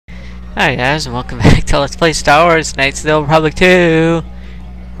Hi guys, and welcome back to Let's Play Star Wars Knights of the Old Republic 2!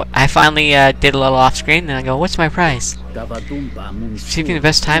 I finally did a little off-screen, and I go, what's my prize? Achieving the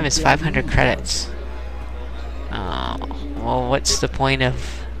best time is 500 credits. Oh, well, what's the point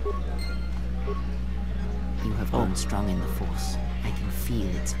of... You have grown strong in the Force. I can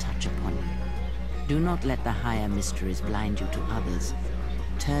feel its touch upon you. Do not let the higher mysteries blind you to others.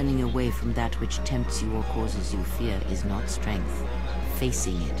 Turning away from that which tempts you or causes you fear is not strength.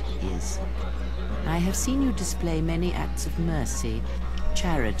 Facing it is. I have seen you display many acts of mercy,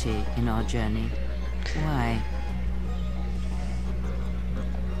 charity in our journey. Why?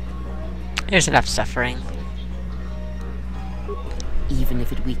 There's enough suffering. Even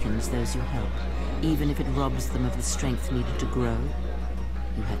if it weakens those you help, even if it robs them of the strength needed to grow,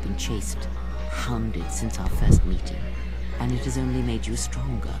 you have been chased, hounded since our first meeting, and it has only made you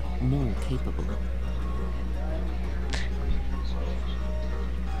stronger, more capable.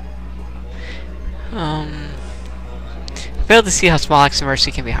 I fail to see how small acts of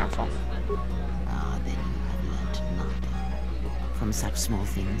mercy can be harmful. Ah, then you have learnt nothing. From such small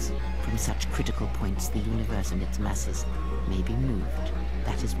things, from such critical points, the universe and its masses may be moved.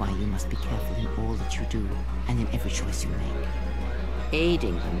 That is why you must be careful in all that you do, and in every choice you make.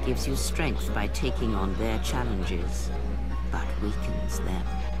 Aiding them gives you strength by taking on their challenges, but weakens them.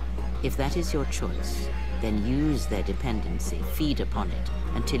 If that is your choice, then use their dependency, feed upon it,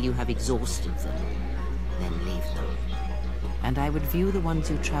 until you have exhausted them. Then leave them. And I would view the ones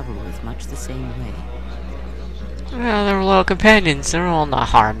you travel with much the same way. Well, they're loyal companions, I will not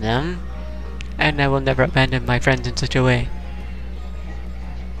harm them. And I will never abandon my friends in such a way.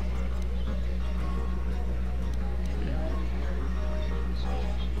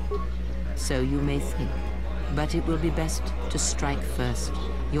 So you may think, but it will be best to strike first.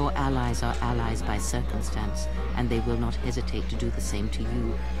 Your allies are allies by circumstance, and they will not hesitate to do the same to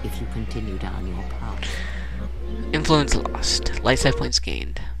you if you continue down your path. Influence lost. Light side points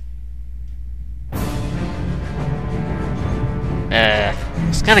gained.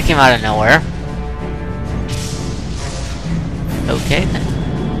 This kinda came out of nowhere. Okay then.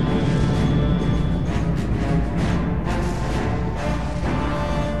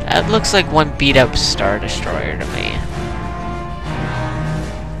 That looks like one beat up Star Destroyer to me.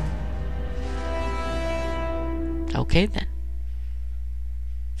 Okay then.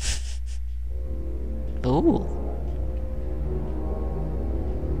 Ooh.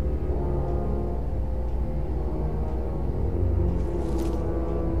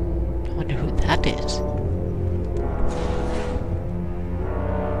 I wonder who that is.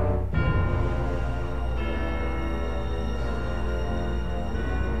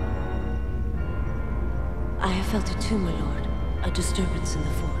 I have felt it too, my lord. A disturbance in the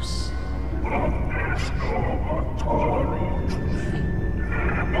Force.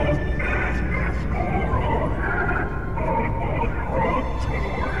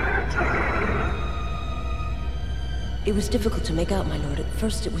 It was difficult to make out, my lord. At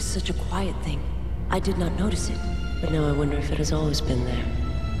first it was such a quiet thing. I did not notice it. But now I wonder if it has always been there.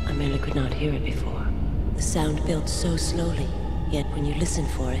 I merely could not hear it before. The sound built so slowly, yet when you listen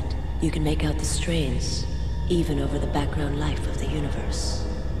for it, you can make out the strains, even over the background life of the universe.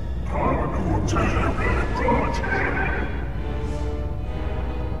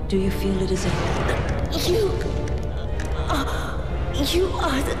 Do you feel it is a... You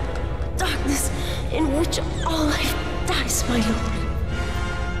are the darkness in which all life dies, my lord.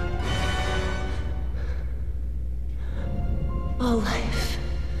 All life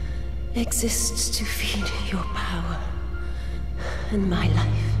exists to feed your power. And my life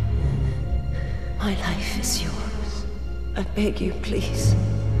is yours. I beg you, please.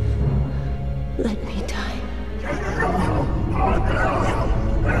 Let me die.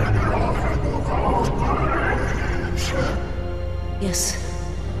 Yes,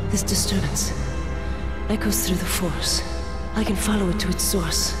 this disturbance echoes through the Force. I can follow it to its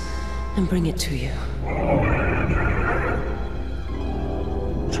source and bring it to you.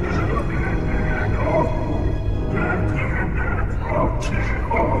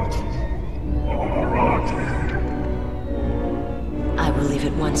 I will leave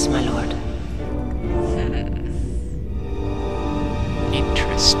at once, my lord.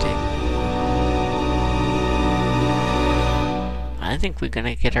 Interesting. I think we're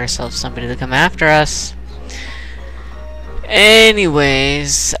gonna get ourselves somebody to come after us.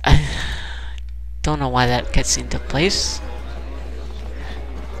 Anyways, I don't know why that cutscene took place.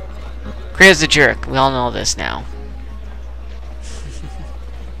 Kria's a jerk. We all know this now.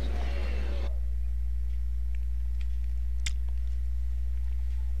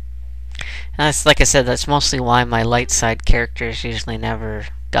 And that's, like I said, that's mostly why my light side characters usually never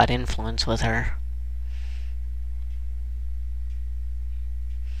got influence with her.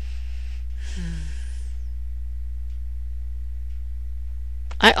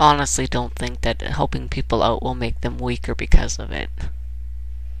 I honestly don't think that helping people out will make them weaker because of it.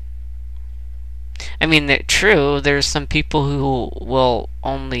 I mean, true, there's some people who will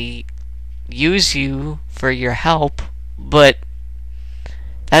only use you for your help, but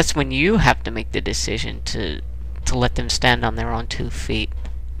that's when you have to make the decision to let them stand on their own 2 feet.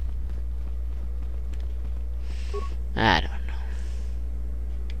 I don't know.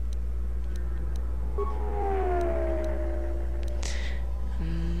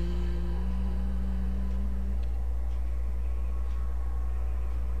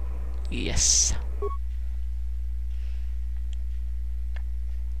 Yes.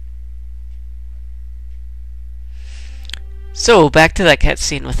 So, back to that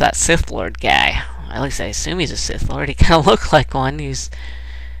cutscene with that Sith Lord guy. At least I assume he's a Sith Lord. He kind of looked like one.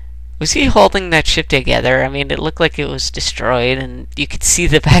 Was he holding that ship together? I mean, it looked like it was destroyed, and you could see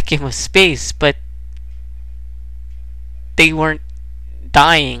the vacuum of space, but they weren't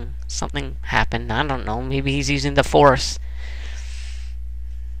dying. Something happened. I don't know. Maybe he's using the Force.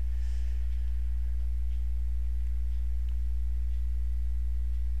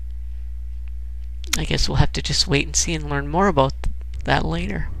 I guess we'll have to just wait and see and learn more about that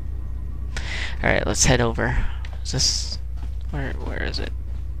later. Alright, let's head over. Is this... Where is it?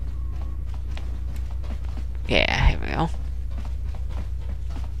 Yeah, here we go.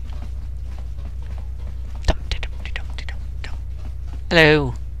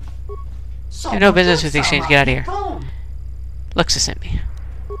 Hello. You have no business with the exchange. Get out of here. Luxa sent me.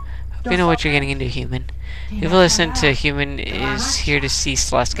 Hope you know what you're getting into, human. If you listen to human is here to see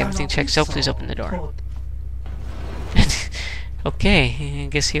Celeste. Get everything checked, so please open the door. Okay, I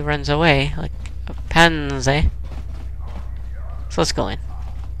guess he runs away like a pansy. So let's go in.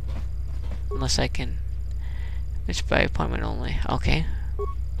 Unless I can... It's by appointment only. Okay.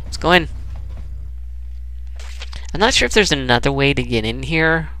 Let's go in. I'm not sure if there's another way to get in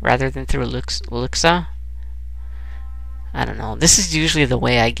here rather than through Luxa. I don't know. This is usually the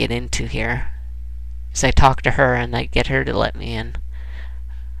way I get into here. Is I talk to her and I get her to let me in.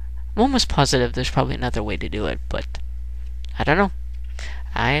 I'm almost positive there's probably another way to do it, but I don't know.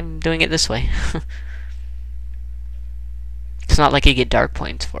 I'm doing it this way. It's not like you get dark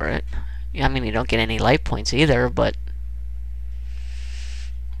points for it. I mean, you don't get any light points either, but...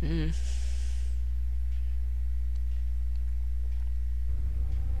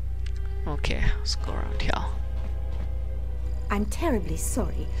 Okay, let's go around here. I'm terribly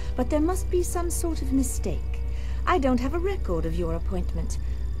sorry, but there must be some sort of mistake. I don't have a record of your appointment.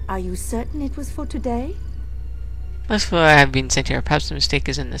 Are you certain it was for today? That's why I have been sent here. Perhaps the mistake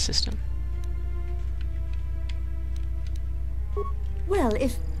is in the system. Well,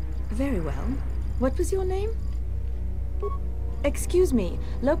 if... Very well. What was your name? Excuse me.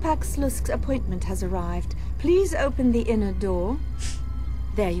 Lopak Slusk's appointment has arrived. Please open the inner door.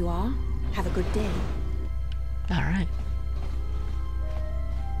 There you are. Have a good day. Alright.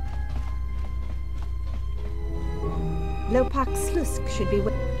 Lopak Slusk should be...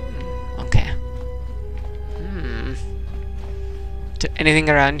 Okay. Anything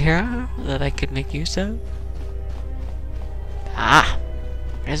around here that I could make use of? Ah!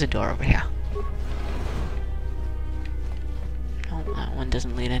 There's a door over here. No, that one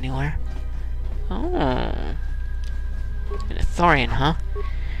doesn't lead anywhere. Oh. An Ithorian, huh?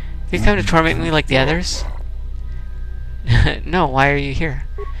 Have you come to torment me like the others? No, why are you here?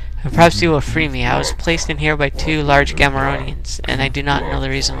 Perhaps you will free me. I was placed in here by 2 large Gamorreans, and I do not know the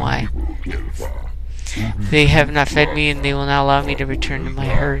reason why. They have not fed me, and they will not allow me to return to my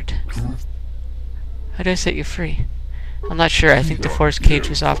herd. How do I set you free? I'm not sure. I think the force cage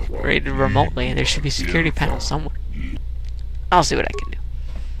was operated remotely. There should be a security panel somewhere. I'll see what I can do.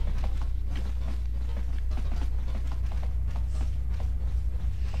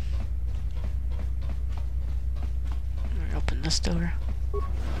 Open this door.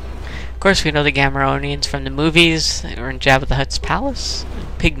 Of course, we know the Gamorreans from the movies. They were in Jabba the Hutt's palace.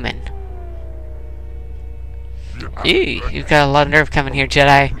 Pigmen. Eee, you've got a lot of nerve coming here,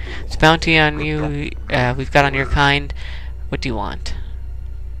 Jedi. It's bounty on you. We've got on your kind. What do you want?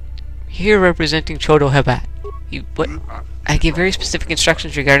 Here representing Chodo Hebat. You what? I gave very specific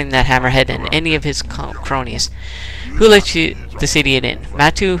instructions regarding that hammerhead and any of his cronies. Who let you this idiot in?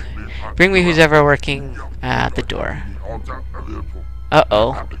 Matu, bring me who's ever working at the door.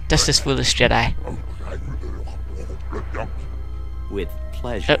 Uh-oh. That's this foolish Jedi. With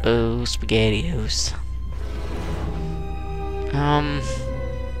pleasure. Uh-oh, SpaghettiOs.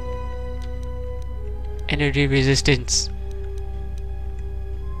 Energy resistance.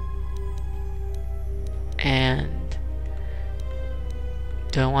 And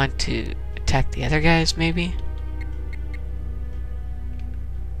do I want to attack the other guys, maybe?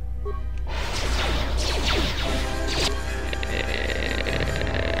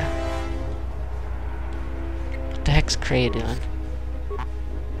 What the heck's Cray doing?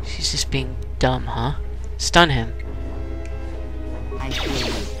 She's just being dumb, huh? Stun him. I hear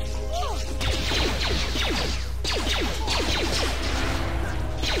you.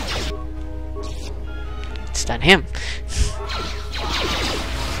 Stun him.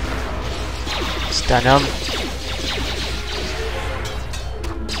 Stun him.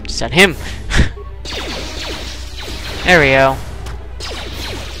 Stun him. There we go.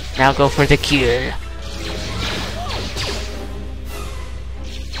 Now go for the kill.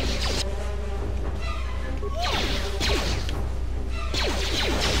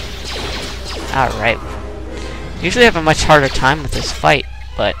 Alright. Usually have a much harder time with this fight,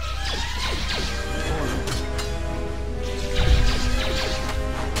 but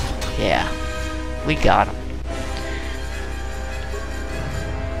yeah, we got him.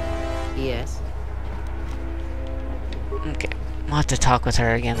 Yes. Okay, we'll have to talk with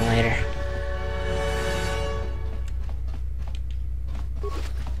her again later.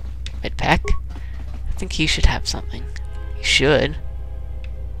 Midpack? I think he should have something. He should.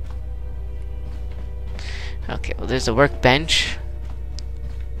 Okay, well there's a workbench.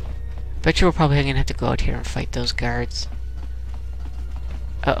 Bet you we're probably gonna have to go out here and fight those guards.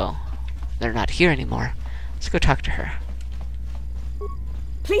 Uh-oh. They're not here anymore. Let's go talk to her.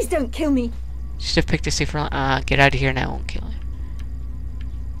 Please don't kill me. Should have picked a safer line. Get out of here and I won't kill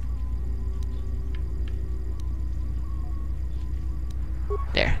you.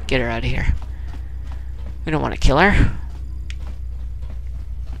 There, get her out of here. We don't want to kill her.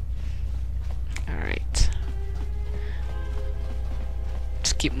 Alright.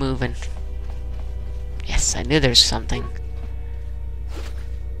 Just keep moving. Yes, I knew there's something.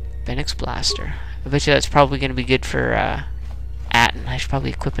 Phoenix Blaster. I bet you that's probably going to be good for Atton. I should probably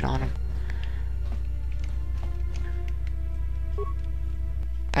equip it on him. In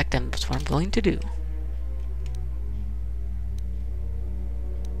fact, that's what I'm going to do.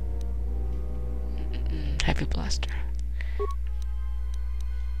 Heavy Blaster.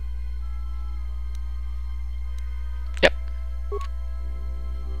 Yep.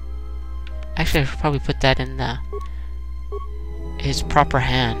 Actually, I should probably put that in his proper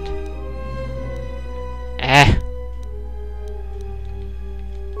hand.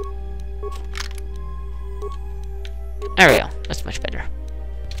 There we go. That's much better.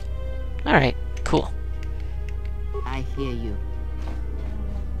 Alright, cool. I hear you.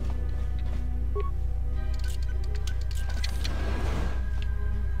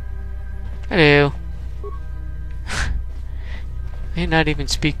 Hello. May not even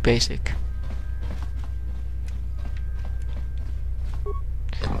speak basic.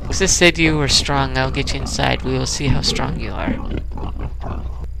 Sis said you were strong. I'll get you inside. We will see how strong you are.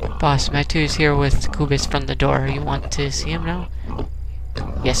 Boss, Matu is here with Kubis from the door. You want to see him now?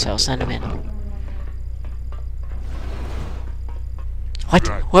 Yes, I'll send him in. What?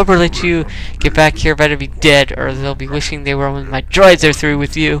 Whoever let you get back here better be dead, or they'll be wishing they were when my droids are through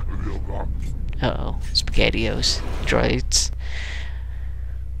with you. Uh-oh. SpaghettiOs. Droids.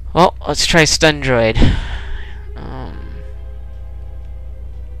 Well, let's try Stun Droid.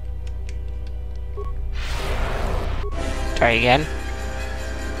 Try again.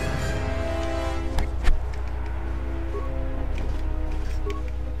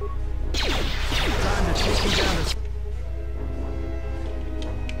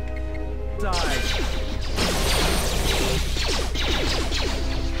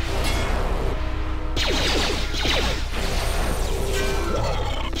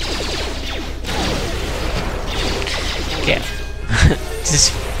 Yeah.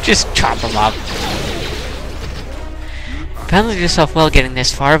 just chop them up. Handled yourself well getting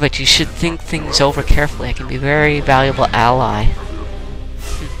this far, but you should think things over carefully. I can be a very valuable ally.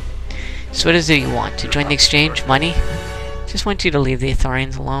 So what is it you want? To join the exchange? Money? Just want you to leave the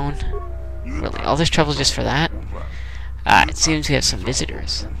Ithorians alone. Really? All this trouble just for that? It seems we have some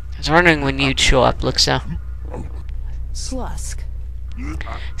visitors. I was wondering when you'd show up, Luxa. Slusk.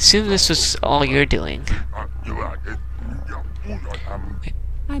 Assume this was all you're doing.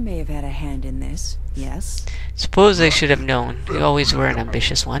 I may have had a hand in this, yes. Suppose I should have known. You always were an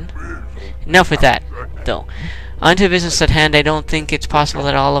ambitious one. Enough with that, though. On to business at hand. I don't think it's possible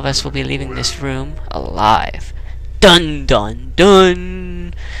that all of us will be leaving this room alive. Dun dun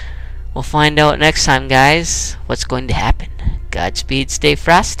dun! We'll find out next time, guys, what's going to happen. Godspeed, stay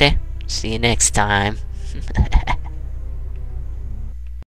frosty. See you next time.